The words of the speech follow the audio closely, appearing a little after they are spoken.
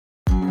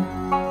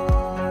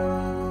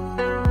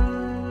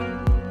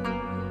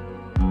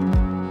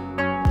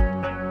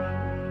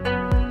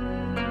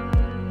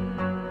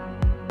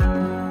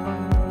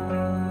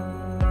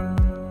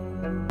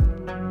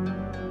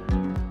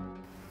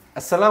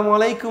Assalamu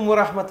alaikum wa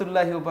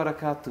rahmatullahi wa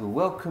barakatuh.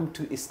 Welcome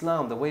to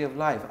Islam, the way of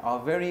life, our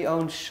very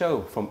own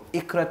show from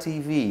IQRA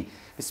TV.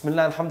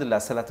 Bismillah, alhamdulillah,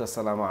 salatu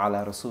wassalamu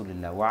ala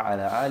rasulillah wa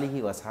ala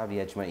alihi wa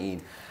ashabihi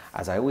ajma'een.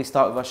 As I always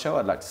start with our show,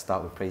 I'd like to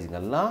start with praising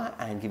Allah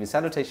and giving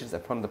salutations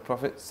upon the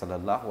Prophet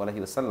sallallahu alaihi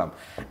wasallam.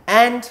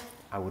 And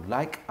I would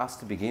like us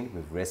to begin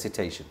with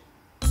recitation.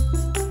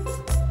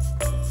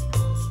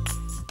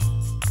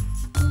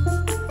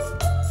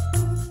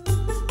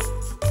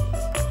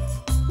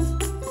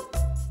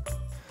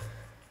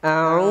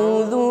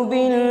 أعوذ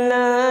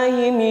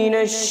بالله من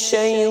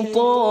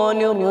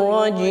الشيطان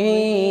الرجيم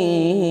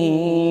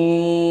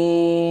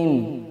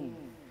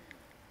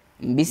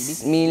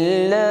بسم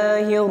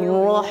الله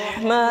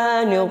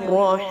الرحمن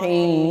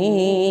الرحيم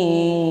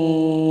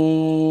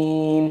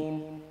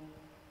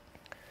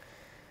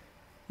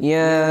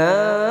يا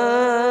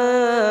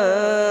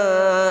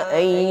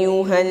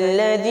أيها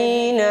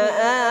الذين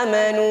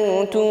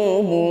آمنوا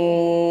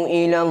توبوا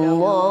إلى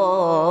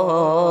الله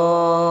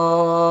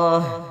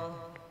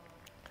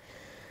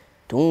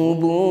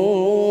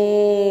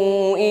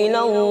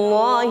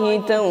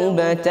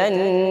توبة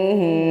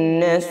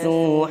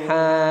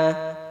نصوحا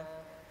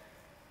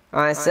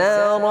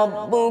عسى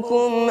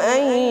ربكم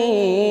أن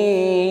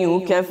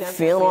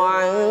يكفر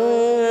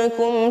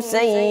عنكم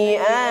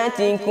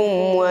سيئاتكم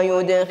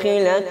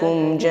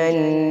ويدخلكم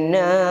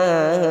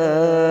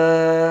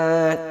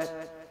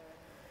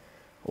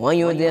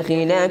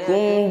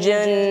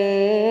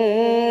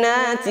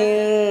جنات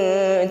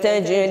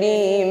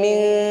تجري من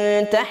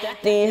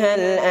تحتها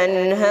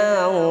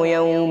الأنهار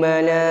يوم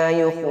لا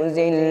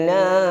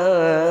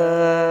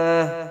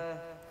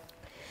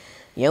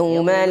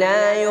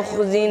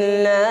يخزي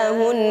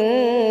الله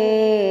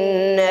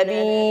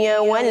النبي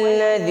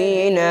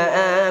والذين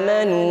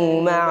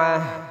آمنوا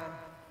معه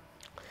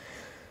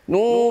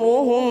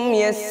نورهم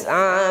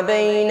يسعى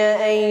بين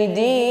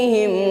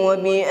أيديهم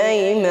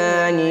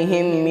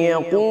وبأيمانهم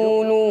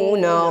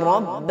يقولون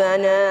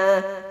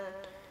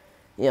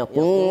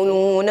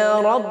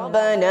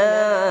ربنا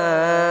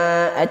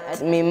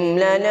أتمم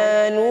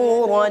لنا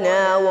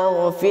نورنا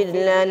واغفر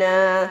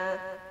لنا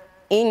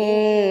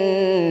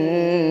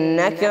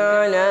إنك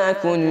على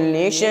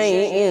كل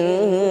شيء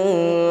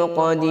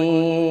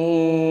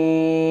قدير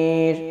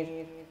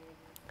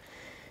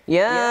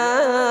يا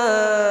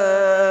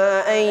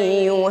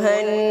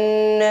أيها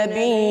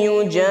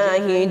النبي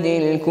جاهد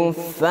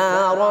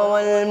الكفار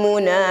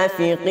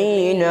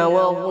والمنافقين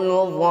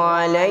واغلظ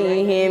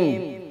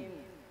عليهم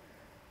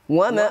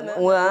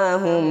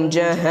ومأواهم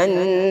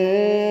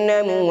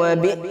جهنم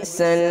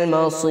وبئس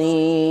المصير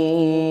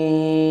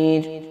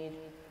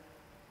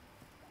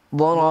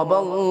ضرب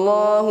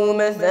الله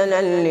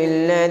مثلا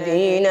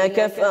للذين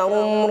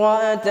كفروا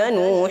امرأة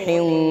نوح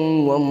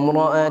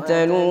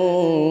وامرأة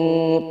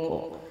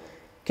لوط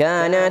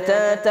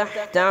كانتا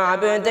تحت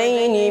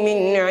عبدين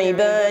من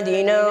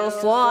عبادنا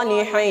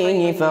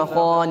صالحين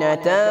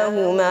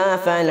فخانتاهما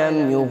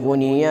فلم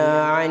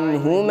يغنيا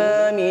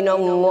عنهما من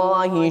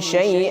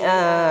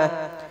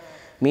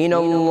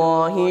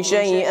الله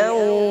شيئا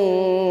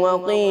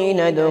وقيل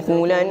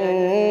ادخلا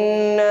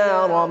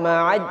النار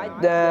مع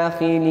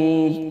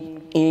الداخلين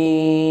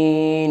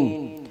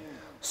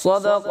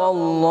صدق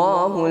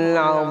الله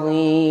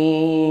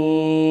العظيم.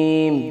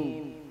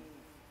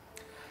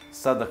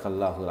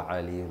 Sadaqallahu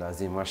al-Aliyyul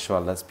Azim,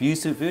 mashallah. That's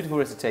beautiful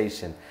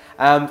recitation.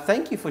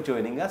 Thank you for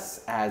joining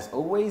us as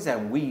always,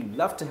 and we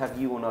love to have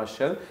you on our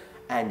show.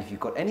 And if you've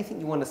got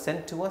anything you want to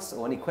send to us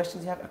or any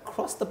questions you have,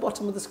 across the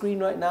bottom of the screen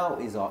right now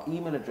is our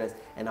email address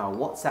and our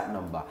WhatsApp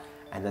number.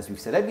 And as we've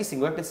said every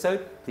single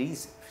episode,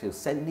 please feel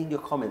send in your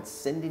comments,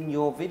 send in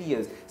your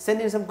videos, send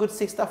in some good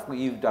sick stuff that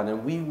you've done,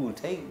 and we will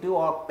do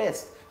our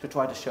best to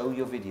try to show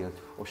your videos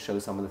or show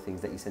some of the things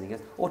that you're sending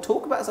us, or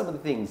talk about some of the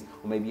things,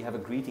 or maybe you have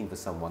a greeting for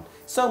someone.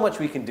 So much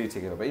we can do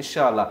together, but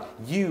inshallah,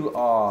 you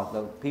are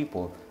the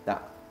people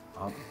that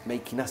are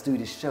making us do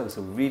this show,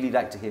 so we really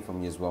like to hear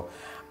from you as well.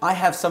 I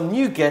have some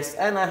new guests,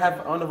 and I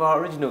have one of our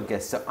original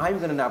guests, so I'm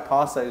going to now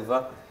pass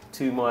over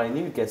to my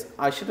new guest.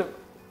 I should have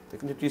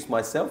introduced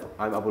myself.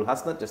 I'm Abul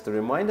Hasnat, just a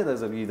reminder,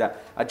 those of you that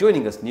are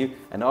joining us new,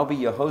 and I'll be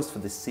your host for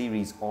this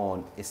series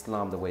on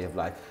Islam, the way of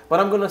life. But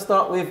I'm going to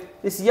start with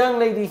this young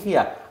lady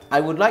here. I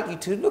would like you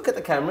to look at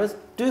the cameras,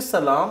 do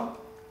salam,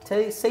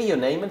 say your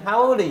name, and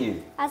how old are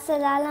you?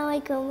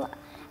 Assalamu alaikum.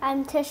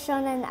 I'm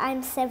Tushana and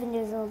I'm 7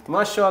 years old.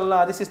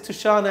 MashaAllah, this is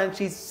Tushana and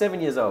she's 7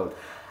 years old.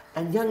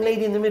 And young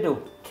lady in the middle,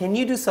 can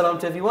you do salam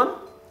to everyone?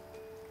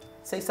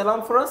 Say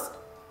salam for us.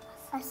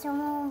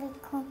 Assalamu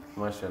alaikum.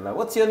 MashaAllah.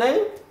 What's your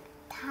name?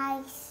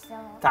 Taisha.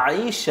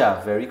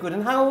 Taisha, very good.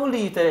 And how old are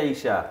you,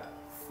 Taisha?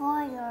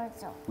 4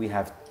 years old. We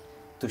have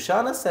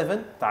Tushana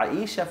 7,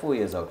 Taisha 4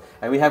 years old.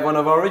 And we have one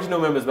of our original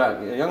members back,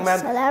 a young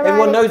man.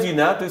 Everyone knows you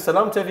now. Do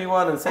salam to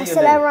everyone and say your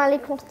name. Assalamu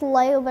alaikum wa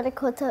rahmatullahi wa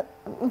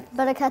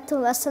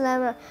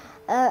barakatuh.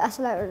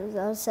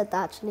 I said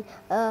that actually.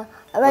 My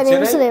What's your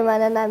name is name?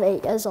 Suleiman and I'm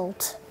 8 years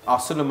old.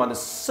 Suleiman is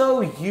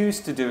so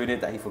used to doing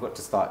it that he forgot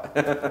to start.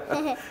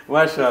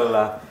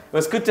 MashaAllah. Well,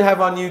 it's good to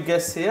have our new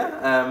guests here,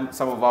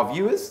 some of our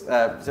viewers.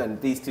 And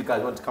these two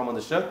guys want to come on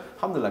the show.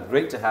 Alhamdulillah,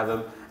 great to have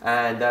them.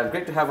 And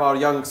great to have our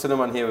young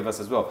Suleiman here with us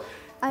as well.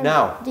 I'm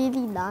now,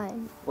 nearly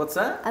 9. what's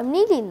that? I'm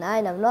nearly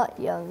 9, I'm not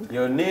young.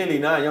 You're nearly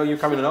 9. You're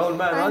becoming an old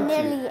man, I'm aren't you?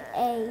 nearly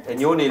 8.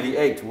 And you're nearly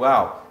 8.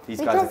 Wow.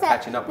 These guys are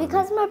catching up with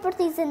Because me. my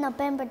birthday's in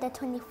November the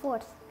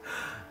 24th.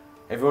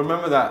 Everyone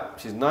remember that?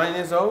 She's 9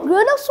 years old?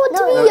 Grown-ups want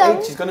to No, be young.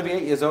 8. She's going to be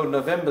 8 years old.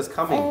 November's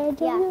coming.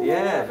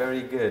 Yeah,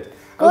 very good.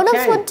 Grown-ups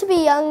Okay. want to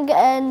be young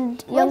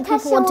and young When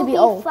people want to Tasha be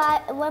will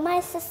old. When my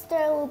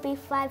sister will be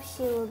 5,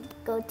 she will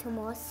go to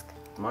mosque.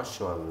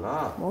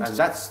 MashaAllah. And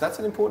that's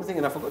an important thing.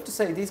 And I forgot to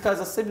say, these guys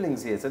are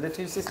siblings here. So they're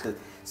 2 sisters.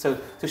 So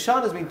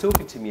Tushana's been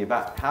talking to me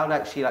about how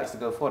she likes to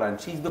go forward.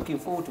 And she's looking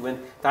forward to when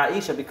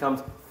Taisha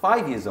becomes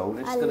 5 years old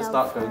and she's going to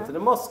start going to the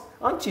mosque.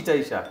 Aren't you,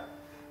 Taisha?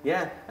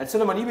 Yeah. And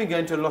Suleiman, you've been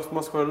going to a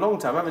mosque for a long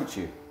time, haven't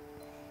you?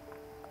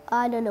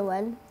 I don't know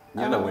when.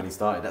 You know when he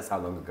started. That's how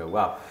long ago.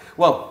 Wow.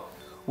 Well,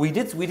 we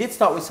did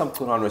start with some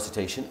Quran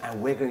recitation, and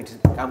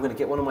I'm going to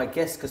get one of my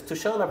guests, because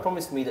Tushana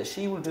promised me that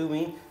she will do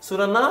me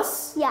Surah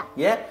Nas. Yeah.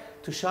 Yeah.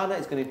 Tushana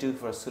is going to do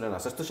for us Surah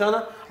Nas. So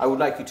Tushana, I would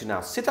like you to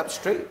now sit up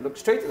straight, look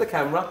straight at the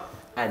camera,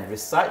 and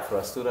recite for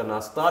us Surah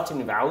Nas, starting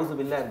with A'udhu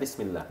Billah and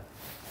Bismillah.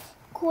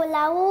 قل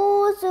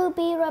أعوذ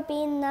برب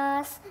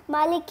الناس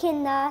ملك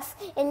الناس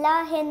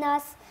إله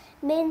الناس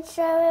من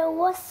شر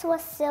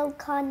الوسواس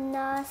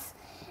الخناس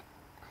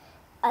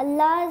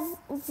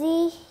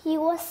الذي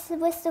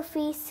يوسوس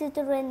في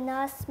صدور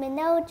الناس من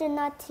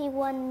الجنة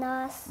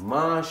والناس.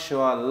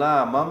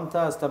 MashaAllah,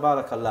 Mamtaz,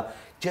 Tabarakallah.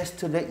 Just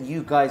to let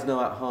you guys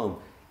know at home,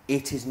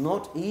 it is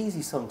not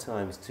easy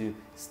sometimes to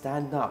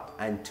stand up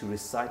and to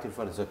recite in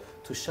front of us.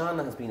 So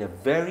Tushana has been a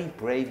very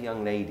brave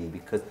young lady,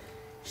 because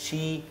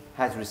she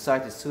has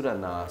recited Surah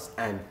Nas,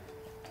 and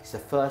it's the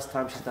first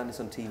time she's done this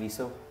on TV.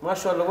 So,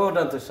 MashaAllah, well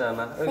done,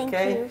 Tushana. Okay?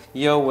 Thank you.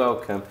 You're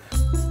welcome.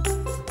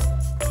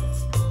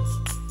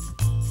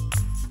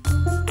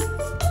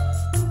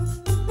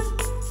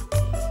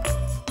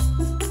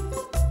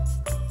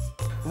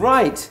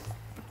 Right,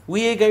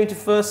 we are going to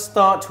first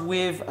start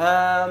with,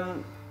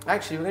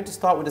 actually we're going to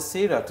start with the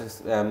seerah,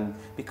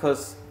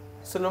 because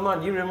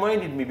Suleiman, you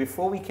reminded me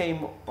before we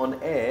came on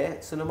air,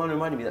 Suleiman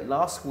reminded me that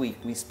last week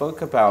we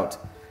spoke about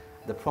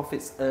the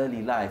Prophet's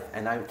early life,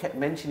 and I kept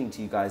mentioning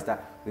to you guys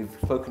that we've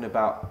spoken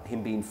about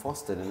him being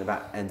fostered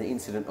and the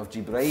incident of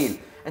Jibreel.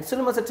 And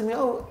Suleiman said to me,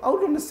 oh,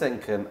 hold on a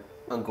second,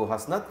 Uncle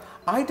Hasnat,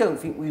 I don't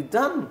think we've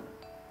done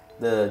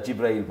the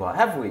Jibreel part,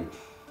 have we?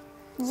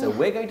 Yeah. So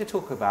we're going to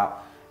talk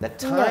about the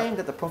time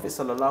that the Prophet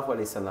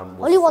ﷺ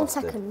was Only 1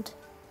 fostered. second.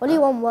 Only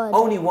 1 word.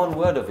 Only 1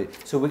 word of it.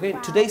 So we're going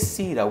today's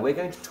seerah, we're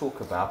going to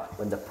talk about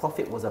when the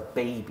Prophet was a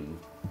baby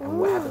and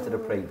what happened to the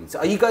baby. So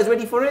are you guys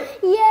ready for it?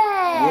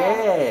 Yeah.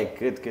 Yeah,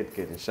 good,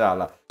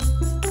 inshallah.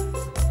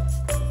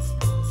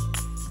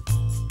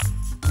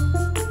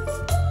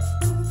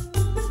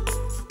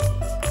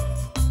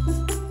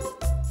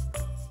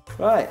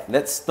 Right,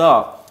 let's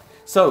start.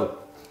 So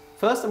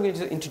first I'm going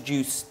to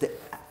introduce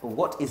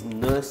what is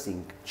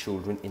nursing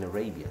children in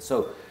Arabia.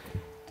 So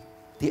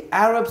the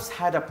Arabs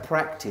had a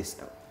practice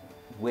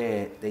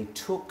where they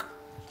took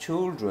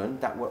children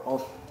that were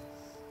of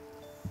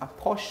a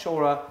posh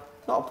not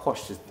a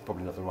posh is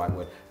probably not the right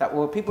word, that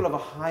were people of a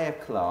higher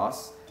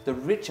class, the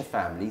richer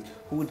families,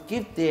 who would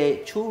give their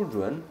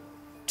children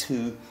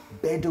to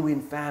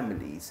Bedouin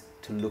families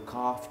to look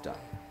after.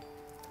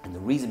 And the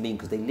reason being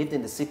because they lived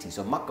in the city,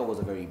 so Makkah was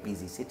a very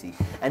busy city,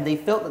 and they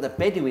felt that the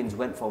Bedouins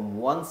went from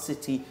one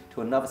city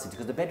to another city,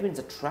 because the Bedouins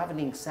are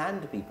traveling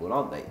sand people,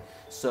 aren't they?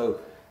 So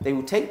they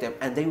would take them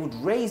and they would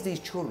raise these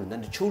children,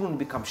 and the children would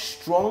become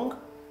strong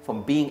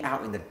from being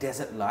out in the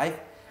desert life,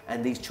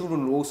 and these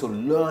children will also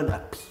learn a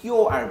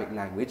pure Arabic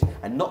language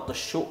and not the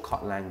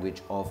shortcut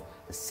language of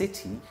the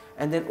city.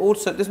 And then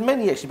also, there's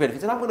many actually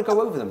benefits, and I'm going to go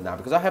over them now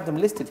because I have them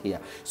listed here.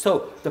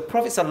 So the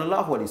Prophet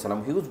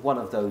ﷺ, he was one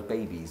of those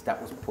babies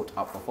that was put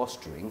up for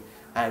fostering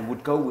and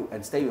would go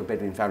and stay with a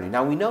Bedouin family.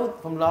 Now we know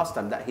from last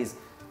time that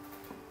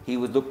he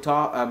was looked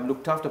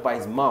after by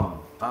his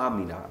mum,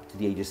 Amina, up to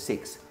the age of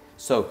 6.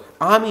 So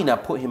Amina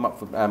put him up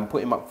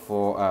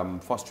for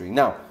fostering.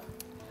 Now,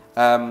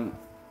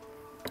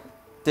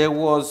 there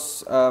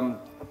was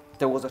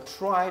a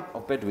tribe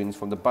of Bedouins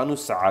from the Banu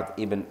Sa'ad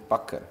ibn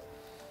Bakr,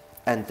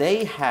 and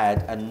they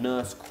had a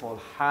nurse called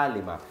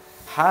Halima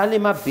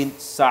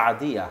bint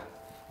Sa'adiyah.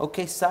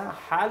 Okay,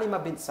 Halima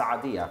bint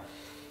Sa'adiyah.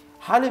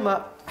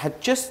 Halima had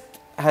just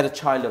had a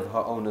child of her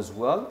own as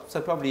well,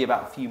 so probably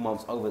about a few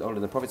months older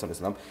than the Prophet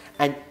ﷺ,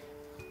 and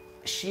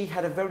she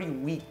had a very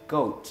weak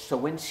goat. So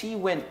when she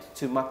went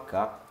to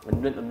Makkah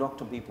and went and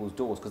knocked on people's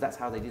doors, because that's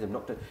how they did them,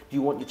 do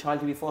you want your child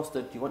to be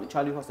fostered? Do you want your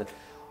child to be fostered?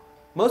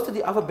 Most of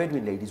the other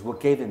Bedouin ladies were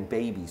given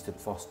babies to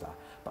foster,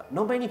 but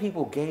not many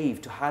people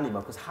gave to Halima,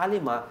 because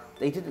Halima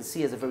they didn't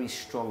see as a very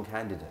strong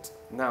candidate.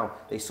 Now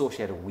they saw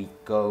she had a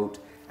weak goat,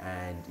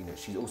 and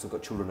she's also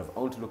got children of her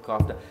own to look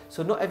after,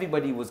 so not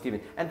everybody was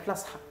given. And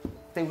plus,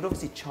 they would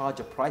obviously charge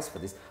a price for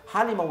this.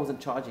 Halima wasn't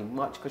charging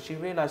much because she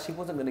realized she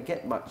wasn't going to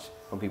get much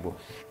from people.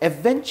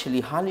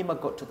 Eventually, Halima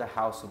got to the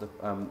house of the,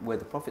 where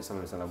the Prophet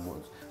ﷺ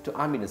was, to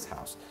Amina's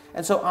house.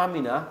 And so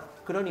Amina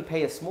could only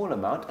pay a small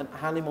amount, and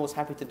Halima was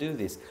happy to do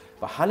this.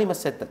 But Halima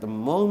said that the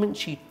moment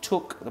she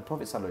took the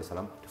Prophet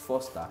ﷺ to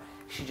foster,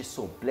 she just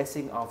saw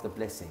blessing after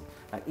blessing.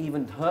 Like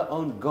even her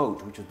own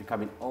goat, which was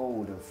becoming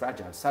old and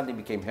fragile, suddenly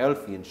became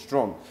healthy and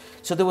strong.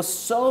 So there were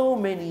so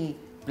many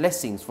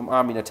blessings from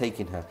Amina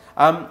taking her.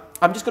 I'm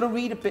just going to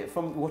read a bit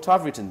from what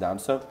I've written down.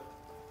 So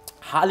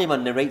Halima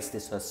narrates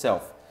this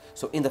herself.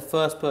 So in the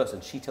first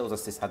person, she tells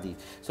us this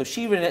hadith. So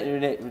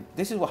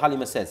this is what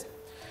Halima says.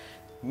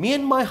 Me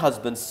and my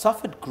husband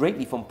suffered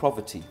greatly from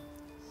poverty.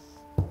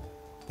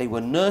 They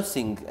were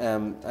nursing,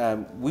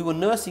 we were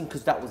nursing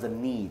because that was a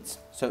need.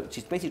 So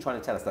she's basically trying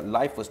to tell us that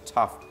life was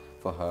tough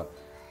for her.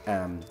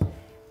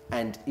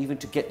 And even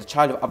to get the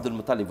child of Abdul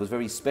Muttalib was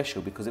very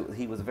special because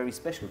he was a very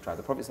special child.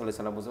 The Prophet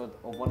ﷺ was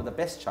one of the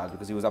best child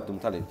because he was Abdul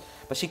Muttalib.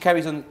 But she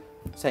carries on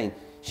saying,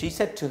 she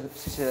said,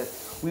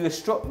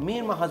 me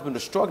and my husband were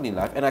struggling in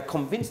life, and I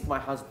convinced my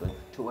husband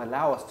to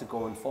allow us to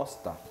go and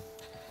foster.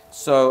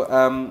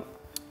 So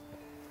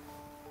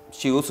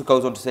she also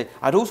goes on to say,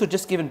 I'd also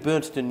just given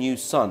birth to a new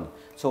son,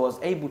 so I was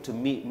able to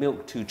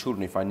milk 2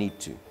 children if I need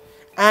to.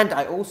 And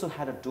I also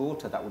had a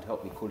daughter that would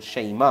help me called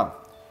Shayma.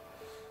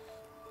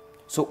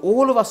 So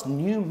all of us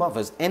new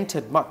mothers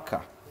entered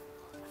Makkah,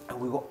 and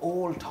we were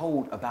all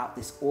told about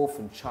this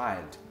orphan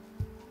child.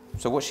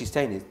 So what she's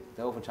saying is,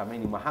 the orphan child,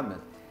 meaning Muhammad,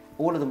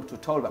 all of them were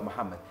told about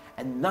Muhammad,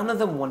 and none of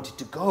them wanted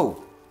to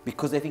go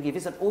because they think if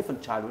it's an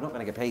orphan child, we're not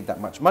going to get paid that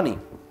much money.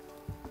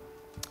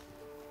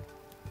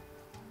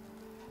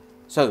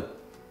 So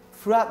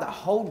throughout that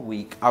whole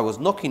week, I was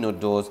knocking on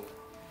doors,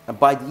 and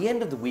by the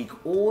end of the week,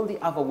 all the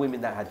other women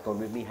that had gone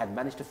with me had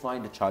managed to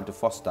find a child to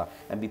foster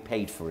and be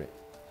paid for it.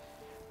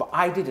 But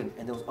I didn't,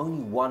 and there was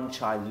only one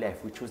child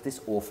left, which was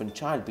this orphan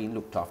child being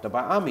looked after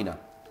by Amina.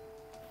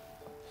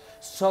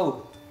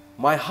 So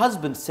my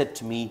husband said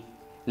to me,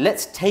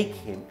 let's take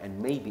him and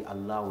maybe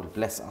Allah will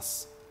bless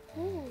us.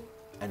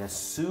 And as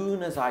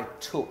soon as I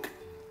took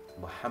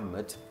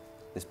Muhammad,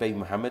 this baby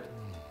Muhammad,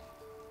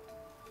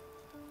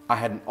 I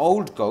had an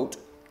old goat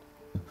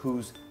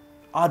whose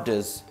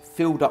udders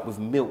filled up with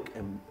milk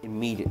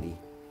immediately.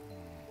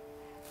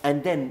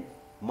 And then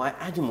my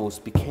animals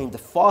became the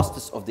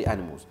fastest of the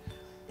animals,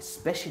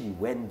 especially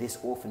when this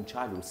orphan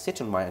child would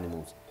sit on my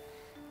animals.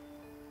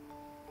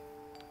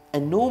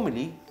 And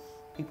normally,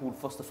 people would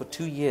foster for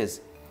 2 years,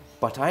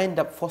 but I ended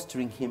up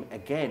fostering him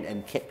again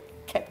and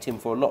kept him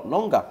for a lot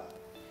longer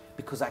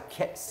because I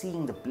kept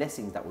seeing the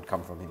blessings that would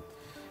come from him.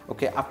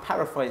 Okay, I've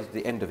paraphrased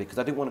the end of it because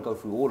I didn't want to go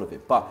through all of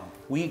it, but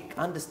we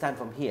understand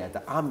from here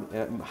that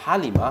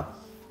Halima,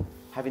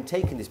 having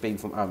taken this baby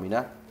from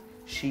Amina,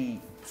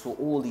 she saw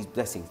all these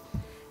blessings.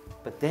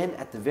 But then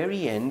at the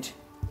very end,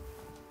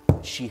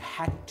 she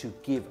had to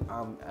give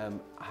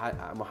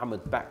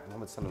Muhammad back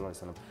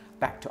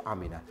to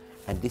Amina.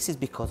 And this is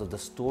because of the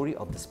story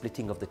of the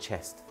splitting of the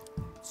chest.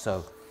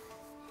 So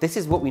this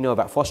is what we know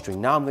about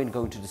fostering. Now I'm going to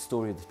go into the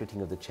story of the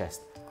splitting of the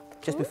chest.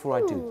 Just before I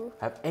do,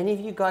 have any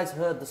of you guys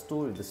heard the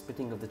story of the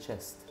splitting of the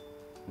chest?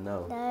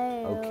 No?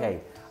 No.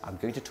 Okay, I'm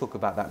going to talk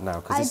about that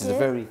now because this is a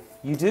very...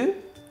 You do?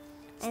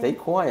 Stay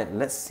quiet.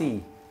 Let's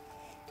see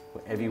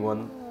what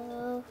everyone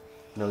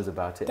knows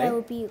about it. That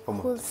would be a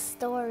cool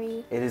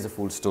story. It is a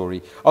full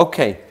story.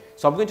 Okay,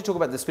 so I'm going to talk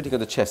about the splitting of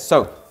the chest.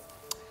 So,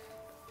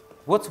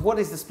 what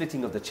is the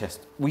splitting of the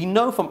chest? We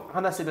know from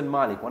Anas ibn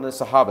Malik, one of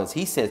the Sahabas,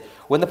 he says,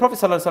 when the Prophet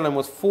ﷺ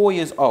was 4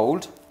 years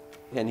old,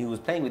 and he was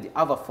playing with the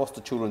other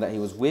foster children that he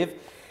was with,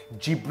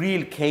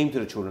 Jibreel came to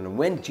the children. And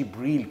when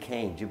Jibreel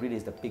came, Jibreel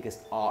is the biggest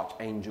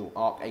archangel,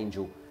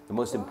 the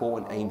most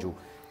important angel.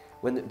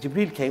 When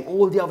Jibreel came,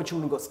 all the other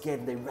children got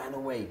scared and they ran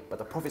away. But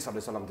the Prophet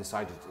ﷺ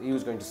decided he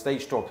was going to stay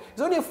strong.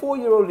 He's only a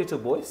 4-year-old little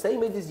boy,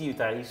 same age as you,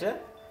 Taisha,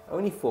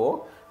 only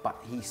 4, but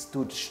he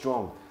stood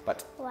strong.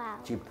 But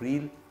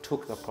Jibreel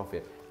took the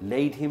Prophet,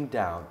 laid him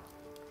down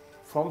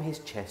from his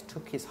chest,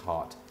 took his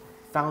heart,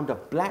 found a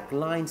black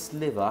line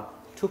sliver,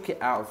 took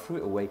it out, threw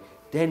it away,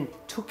 then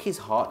took his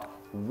heart,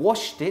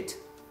 washed it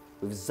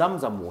with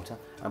Zamzam water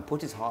and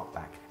put his heart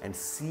back and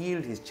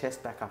sealed his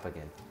chest back up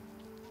again.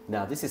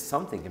 Now this is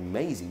something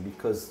amazing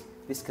because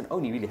this can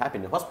only really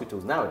happen in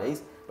hospitals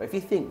nowadays. But if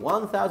you think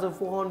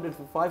 1,400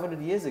 to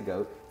 500 years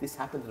ago, this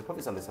happened to the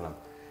Prophet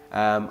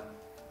ﷺ.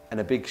 And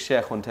a big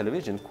sheikh on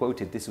television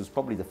quoted this was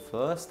probably the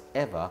first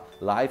ever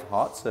live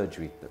heart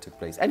surgery that took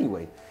place.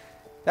 Anyway,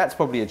 that's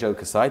probably a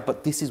joke aside,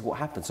 but this is what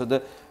happened.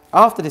 So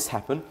after this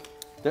happened,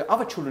 the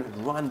other children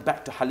had run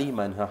back to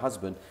Halima and her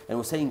husband and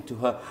were saying to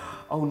her,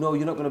 oh no,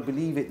 you're not going to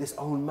believe it. This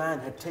old man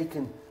had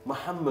taken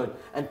Muhammad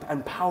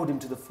and powered him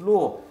to the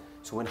floor.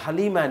 So when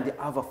Halima and the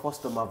other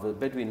foster mother,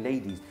 Bedouin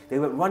ladies, they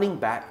went running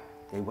back,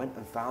 they went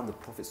and found the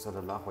Prophet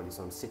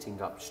ﷺ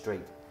sitting up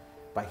straight.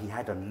 But he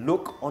had a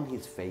look on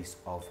his face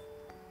of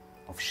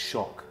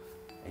shock,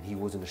 and he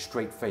was in a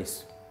straight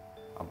face.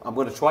 I'm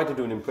going to try to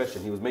do an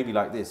impression. He was maybe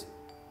like this.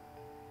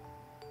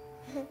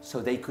 So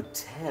they could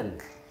tell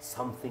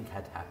something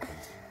had happened.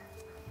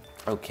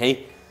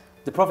 Okay,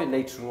 the Prophet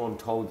later on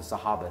told the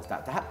Sahabas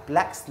that that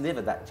black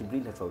sliver that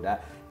Jibreel had thrown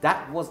out,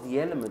 that was the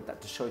element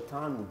that the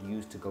shaitan would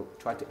use to go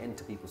try to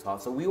enter people's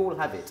hearts. So we all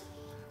have it.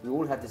 We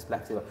all have this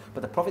black sliver.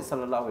 But the Prophet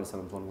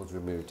ﷺ's one was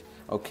removed.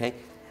 Okay,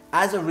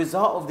 as a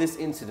result of this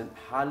incident,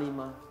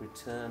 Halima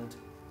returned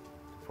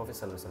the Prophet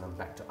ﷺ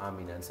back to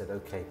Amina and said,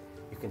 okay,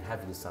 you can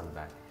have your son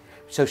back.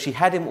 So she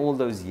had him all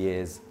those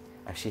years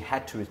and she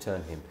had to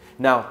return him.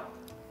 Now,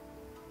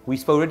 we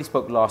already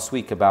spoke last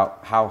week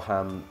about how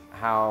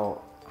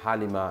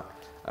Halima,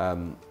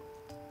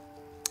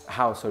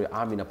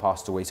 Amina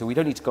passed away. So we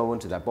don't need to go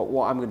into that. But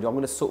what I'm going to do, I'm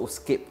going to sort of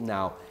skip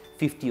now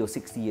 50 or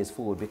 60 years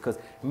forward, because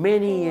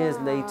many years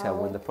later,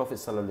 when the Prophet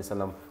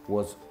ﷺ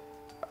was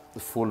the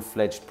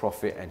full-fledged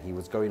prophet and he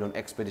was going on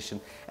expedition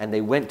and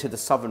they went to the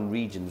southern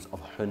regions of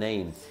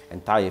Hunain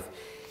and Taif,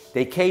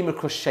 they came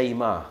across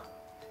Shaymah.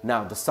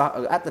 Now,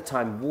 at the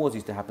time, wars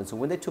used to happen. So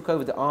when they took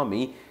over the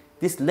army,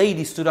 this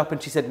lady stood up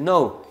and she said,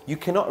 no, you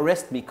cannot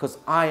arrest me because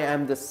I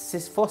am the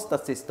foster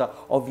sister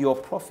of your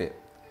prophet.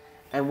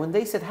 And when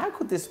they said, how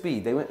could this be?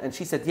 They went and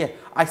she said, yeah,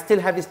 I still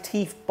have his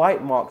teeth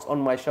bite marks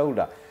on my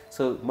shoulder.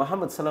 So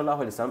Muhammad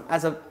sallallahu alaihi wasallam,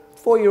 as a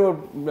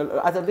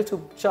 4-year-old, as a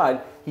little child,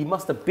 he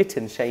must have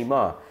bitten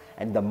Shaymah.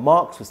 And the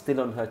marks were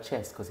still on her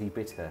chest because he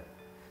bit her.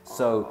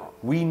 So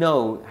we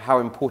know how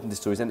important this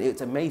story is, and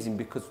it's amazing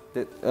because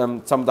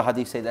some of the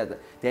hadith say that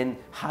then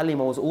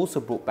Halima was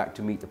also brought back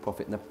to meet the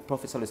Prophet, and the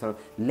Prophet ﷺ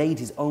laid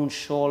his own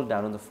shawl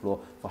down on the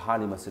floor for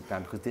Halima to sit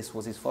down because this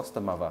was his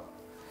foster mother.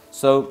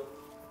 So,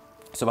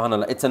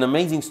 subhanAllah, it's an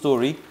amazing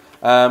story,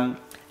 and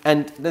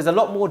there's a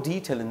lot more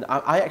detail, and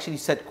I actually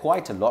said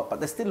quite a lot,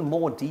 but there's still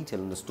more detail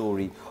in the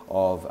story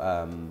of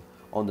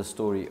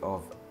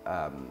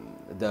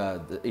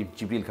the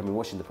Jibreel coming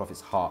washing the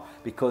Prophet's heart,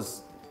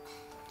 because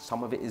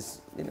some of it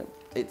is,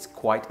 it's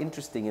quite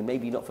interesting and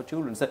maybe not for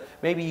children. So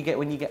maybe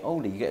when you get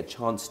older, you get a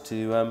chance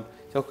to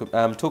talk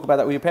about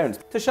that with your parents.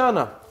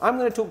 Tashana, I'm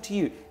going to talk to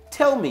you.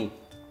 Tell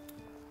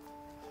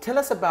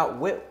us about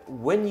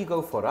when you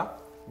go Fora,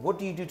 what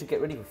do you do to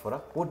get ready for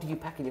Fora? What do you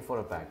pack in your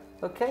Fora bag?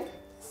 Okay?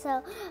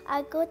 So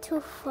I go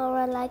to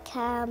Fora like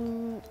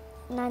 9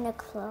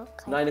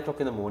 o'clock. 9 o'clock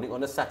in the morning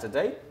on a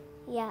Saturday?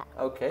 Yeah.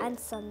 Okay. And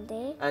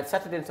Sunday. And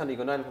Saturday and Sunday you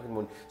go 9 o'clock in the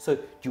morning. So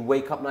do you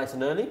wake up nice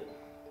and early?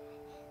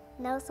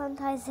 No,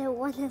 sometimes I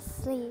want to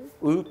sleep.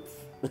 Oops.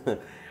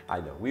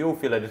 I know. We all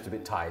feel a little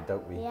bit tired,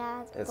 don't we?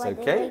 Yeah. It's when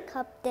okay. I wake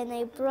up, then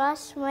I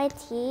brush my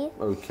teeth.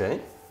 Okay.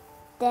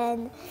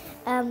 Then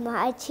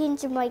I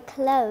change my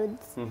clothes.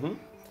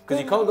 Because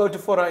you can't go to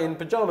Fora in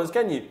pajamas,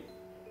 can you?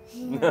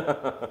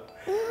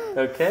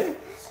 Okay.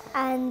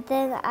 And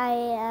then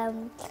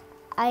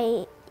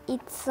I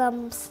eat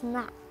some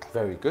snack.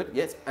 Very good.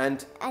 Yes.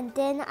 And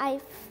then I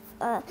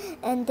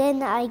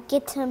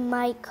get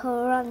my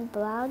Quran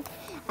bag,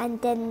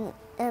 and then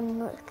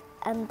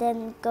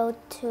go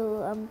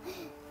to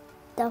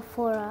the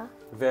Fora.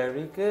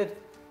 very good.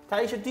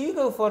 Taisha, do you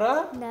go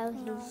Fora? No,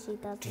 she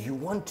doesn't. Do you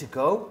want to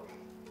go?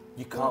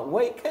 You can't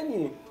wait, can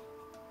you?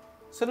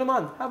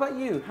 Suleiman, how about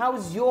you? How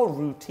is your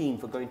routine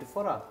for going to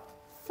Fora?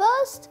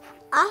 First,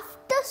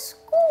 after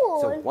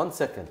school. So 1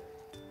 second.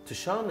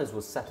 Tushana's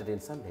was Saturday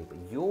and Sunday, but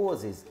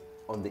yours is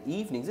on the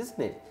evenings, isn't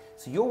it?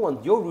 So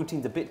your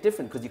routine's a bit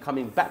different because you're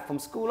coming back from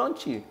school,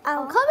 aren't you?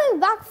 I'm coming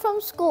back from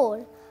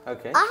school.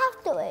 Okay. I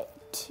have to wait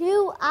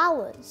 2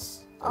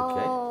 hours.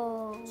 Okay.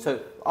 Oh. So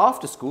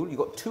after school, you've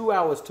got 2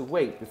 hours to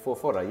wait before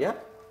Fora, yeah?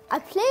 I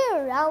play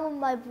around with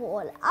my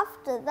ball.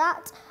 After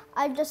that,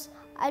 I just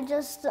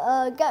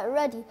get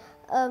ready.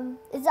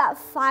 It's at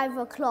 5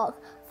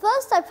 o'clock.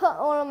 First, I put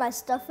all of my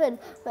stuff in,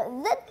 but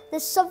then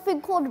there's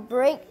something called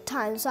break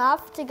time, so I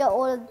have to get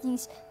all of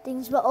these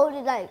things, but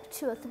only like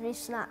 2 or 3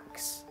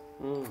 snacks.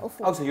 Or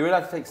 4. Oh, so you're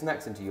allowed to take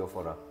snacks into your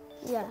Fora?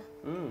 Yeah.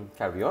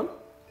 Carry on.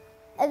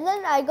 And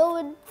then I go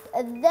in,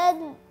 and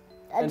then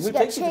I And just who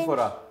get takes you to changed.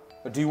 Fora?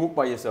 Or do you walk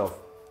by yourself?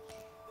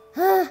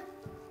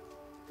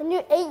 When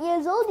you're 8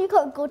 years old, you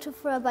can't go to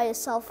Fora by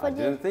yourself. I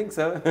didn't think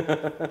so.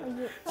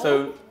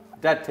 So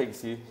Dad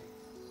takes you?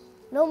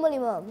 Normally,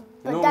 Mum.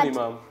 But Normally,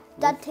 Mum.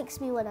 Dad takes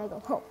me when I go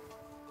home.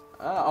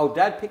 Oh,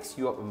 Dad picks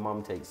you up and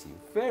Mum takes you.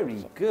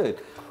 Very good.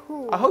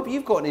 Cool. I hope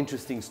you've got an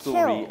interesting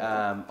story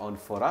Cool. on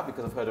Fora,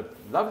 because I've heard a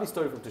lovely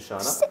story from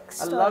Tushana.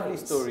 6 a lovely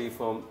stories. story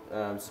from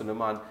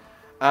Suleiman.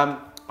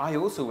 I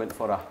also went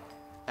Fora.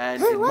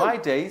 And in my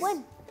days,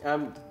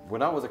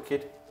 when I was a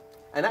kid,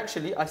 and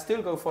actually I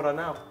still go Fora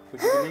now.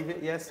 Would you believe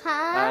it? Yes.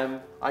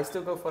 I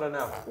still go Fora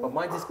now. But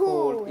mine is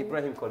called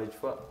Ibrahim College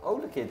for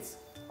older kids.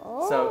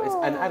 So it's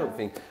an adult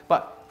thing.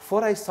 But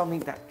Fora is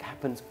something that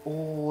happens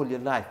all your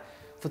life.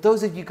 For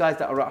those of you guys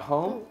that are at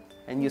home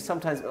and you're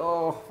sometimes,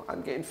 oh,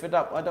 I'm getting fed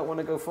up, I don't want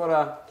to go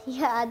Fora.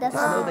 Yeah, that's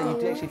Just know that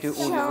you do actually do it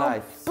all your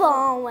life.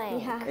 boring.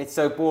 Yeah. It's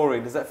so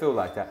boring. Does that feel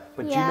like that?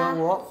 But Yeah. you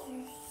know what?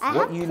 I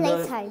What have you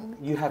playtime.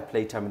 You have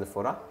playtime in the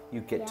Fora.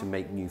 You get to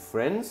make new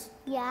friends.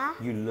 Yeah.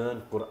 You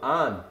learn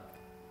Quran,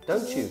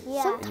 don't you?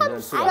 Yeah.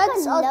 Sometimes Surah.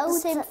 friends I are got the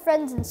loads same of-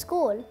 friends in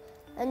school.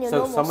 And your So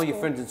normal some of your school.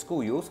 friends in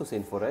school, you also say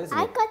in Fora, isn't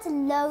I it? got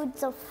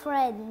loads of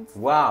friends.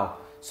 Wow.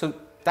 So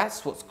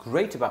that's what's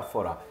great about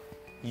Fora.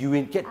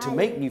 you get to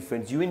make new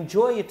friends, you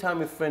enjoy your time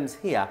with friends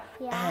here,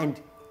 Yeah. and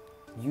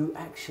you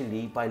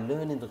actually, by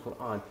learning the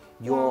Quran,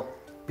 you're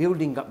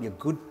building up your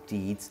good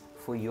deeds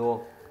for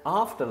your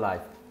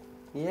afterlife.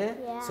 Yeah?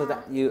 So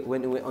that you,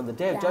 when on the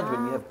Day of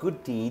Judgment, you have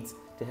good deeds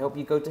to help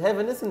you go to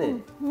heaven, isn't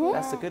it?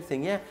 That's a good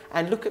thing, yeah.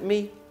 And look at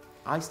me,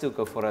 I still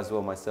go Furra as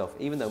well myself,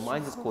 even though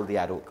mine is called the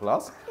adult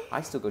class,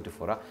 I still go to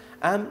Furra.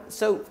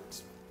 So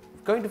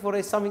going to Furra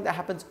is something that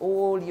happens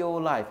all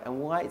your life. And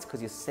why? It's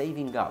because you're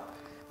saving up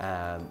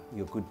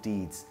your good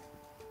deeds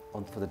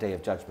for the Day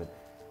of Judgment.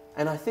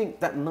 And I think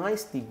that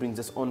nicely brings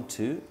us on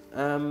to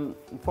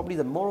probably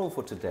the moral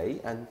for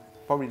today, and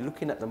probably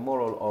looking at the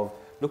moral of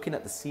looking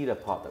at the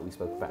seerah part that we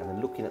spoke about, and then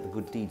looking at the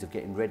good deeds of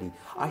getting ready.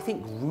 I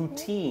think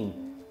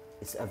routine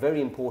is a very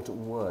important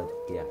word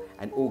here,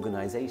 and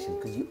organisation,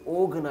 because you're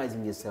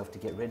organising yourself to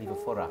get ready for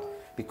Furra,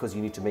 because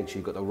you need to make sure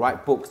you've got the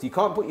right books. You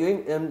can't put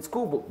your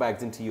school book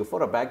bags into your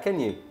Furra bag, can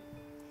you?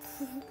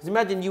 Because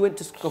imagine you went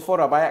to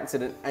Furra by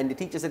accident and the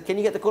teacher said, can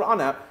you get the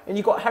Quran out? And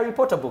you got a Harry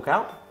Potter book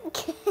out.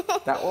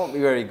 That won't be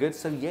very good.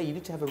 So yeah, you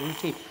need to have a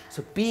routine.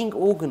 So being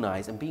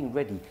organised and being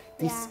ready,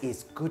 this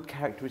is good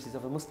characteristics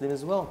of a Muslim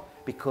as well.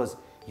 Because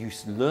you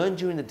learn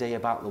during the day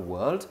about the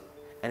world,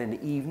 and in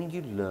the evening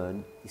you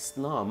learn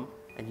Islam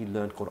and you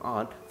learn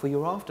Quran for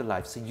your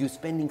afterlife. So you're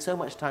spending so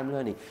much time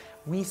learning.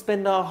 We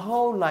spend our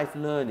whole life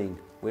learning.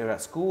 We're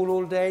at school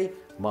all day,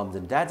 mums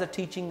and dads are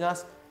teaching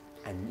us,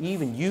 and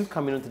even you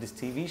coming onto this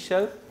TV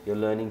show, you're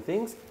learning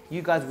things.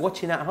 You guys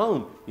watching at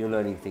home, you're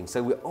learning things.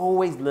 So we're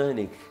always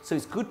learning. So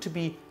it's good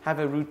to have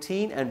a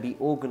routine and be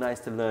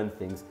organised to learn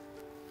things.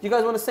 Do you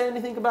guys want to say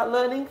anything about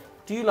learning?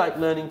 Do you like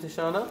learning,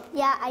 Tushana?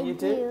 Yeah, I You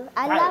do.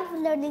 I love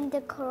learning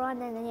the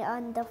Quran and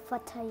on the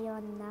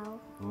Fatayon now.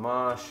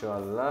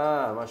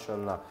 MashaAllah,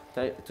 MashaAllah.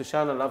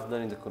 Tushana loves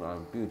learning the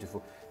Quran.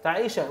 Beautiful.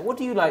 Taisha, what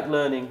do you like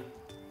learning?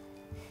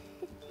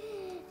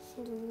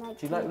 Do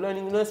you like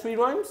learning nursery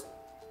rhymes?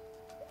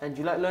 And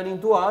do you like learning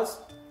du'as?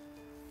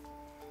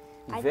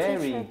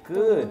 Very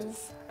good.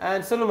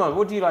 And Suleiman,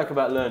 what do you like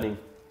about learning?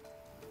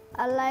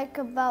 I like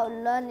about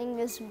learning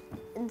is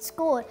in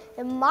school.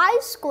 In my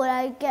school,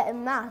 I get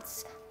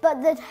maths,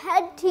 but the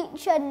head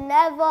teacher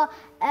never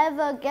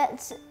ever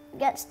gets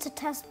to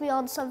test me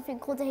on something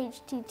called the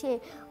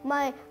HTT.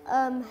 My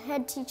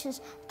head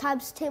teacher's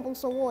times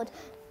tables award.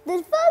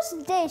 The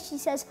first day she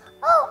says,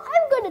 "Oh,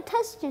 I'm going to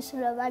test you,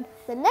 Suleiman."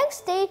 The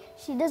next day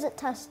she doesn't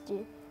test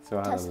you.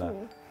 Test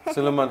me.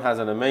 Suleiman has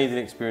an amazing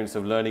experience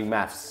of learning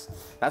maths.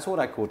 That's what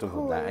I caught him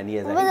from that. And he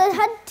has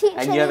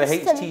and you have a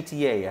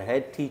HTTA, a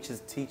Head Teacher's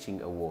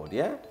Teaching Award,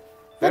 yeah?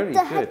 Very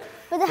good.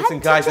 Listen,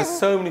 guys, there's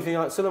so many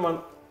things. Suleiman,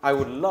 I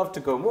would love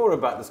to go more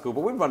about the school,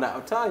 but we've run out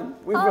of time.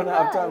 We've run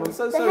out of time. I'm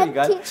so sorry,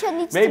 guys. The head teacher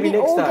needs Maybe to be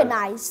next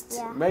organised.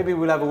 time. Maybe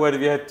we'll have a word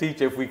with your head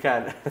teacher if we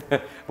can.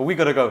 But we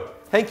got to go.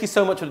 Thank you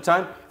so much for the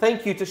time.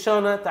 Thank you to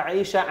Shana,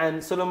 Taisha,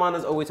 and Suleiman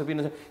as always for being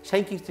on.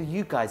 Thank you to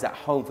you guys at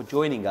home for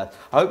joining us.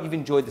 I hope you've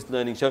enjoyed this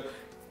learning show.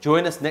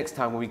 Join us next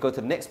time when we go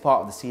to the next part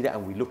of the seerah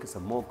and we look at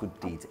some more good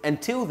deeds.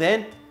 Until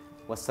then,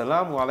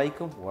 wassalamu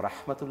alaikum wa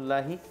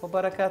rahmatullahi wa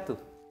barakatuh.